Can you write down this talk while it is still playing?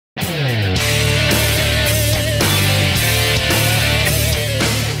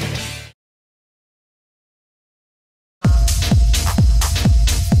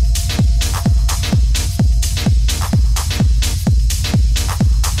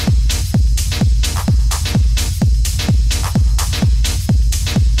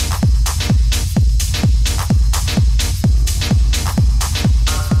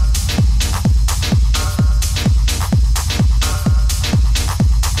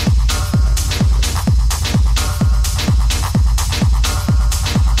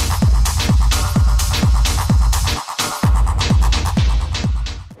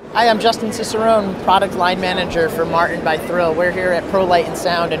I'm Justin Cicerone, product line manager for Martin by Thrill. We're here at Prolight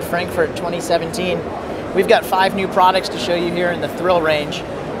Sound in Frankfurt 2017. We've got 5 new products to show you here in the Thrill range.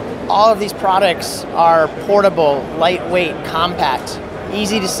 All of these products are portable, lightweight, compact,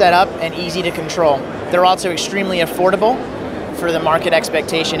 easy to set up and easy to control. They're also extremely affordable for the market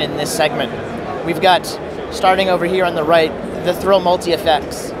expectation in this segment. We've got, starting over here on the right, the Thrill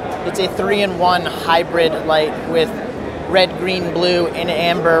Multi-Effects. It's a 3-in-1 hybrid light with red, green, blue, and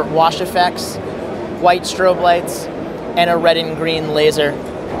amber wash effects, white strobe lights, and a red and green laser.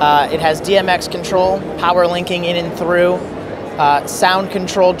 It has DMX control, power linking in and through, sound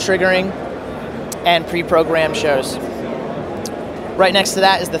controlled triggering, and pre-programmed shows. Right next to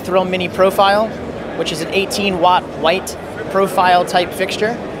that is the Thrill Mini Profile, which is an 18-watt white profile type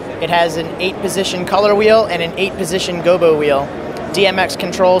fixture. It has an 8-position color wheel and an 8-position gobo wheel. DMX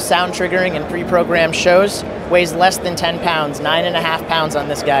control, sound triggering, and pre-programmed shows. Weighs less than 10 pounds, 9.5 pounds on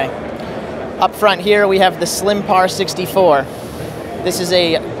this guy. Up front here we have the Slim Par 64. This is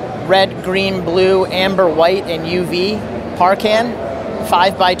a red, green, blue, amber, white, and UV par can,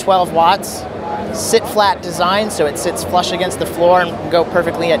 5x12 watts. Sit flat design, so it sits flush against the floor and can go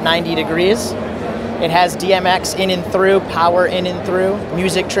perfectly at 90 degrees. It has DMX in and through, power in and through,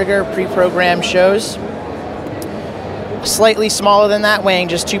 music trigger, pre-programmed shows. Slightly smaller than that, weighing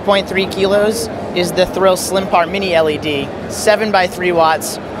just 2.3 kilos, is the Thrill Slim Par Mini LED. 7x3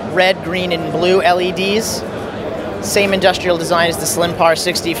 watts, red, green, and blue LEDs. Same industrial design as the Slim Par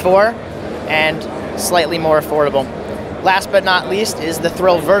 64, and slightly more affordable. Last but not least is the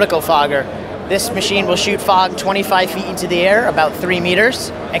Thrill Vertical Fogger. This machine will shoot fog 25 feet into the air, about 3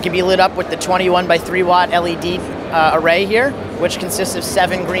 meters, and can be lit up with the 21x3 watt LED array here, which consists of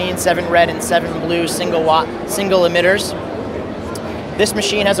 7 green, 7 red, and 7 blue single emitters. This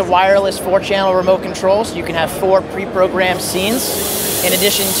machine has a wireless 4-channel remote control, so you can have 4 pre-programmed scenes in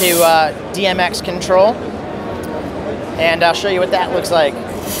addition to DMX control. And I'll show you what that looks like.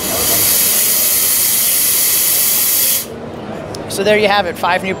 So there you have it,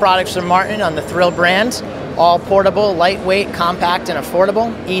 5 new products from Martin on the Thrill brand. All portable, lightweight, compact, and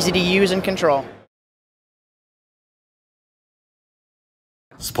affordable, easy to use and control.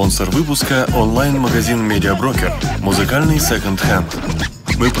 Спонсор выпуска – онлайн-магазин «Медиаброкер» – музыкальный секонд-хенд.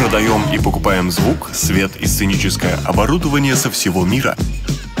 Мы продаем и покупаем звук, свет и сценическое оборудование со всего мира.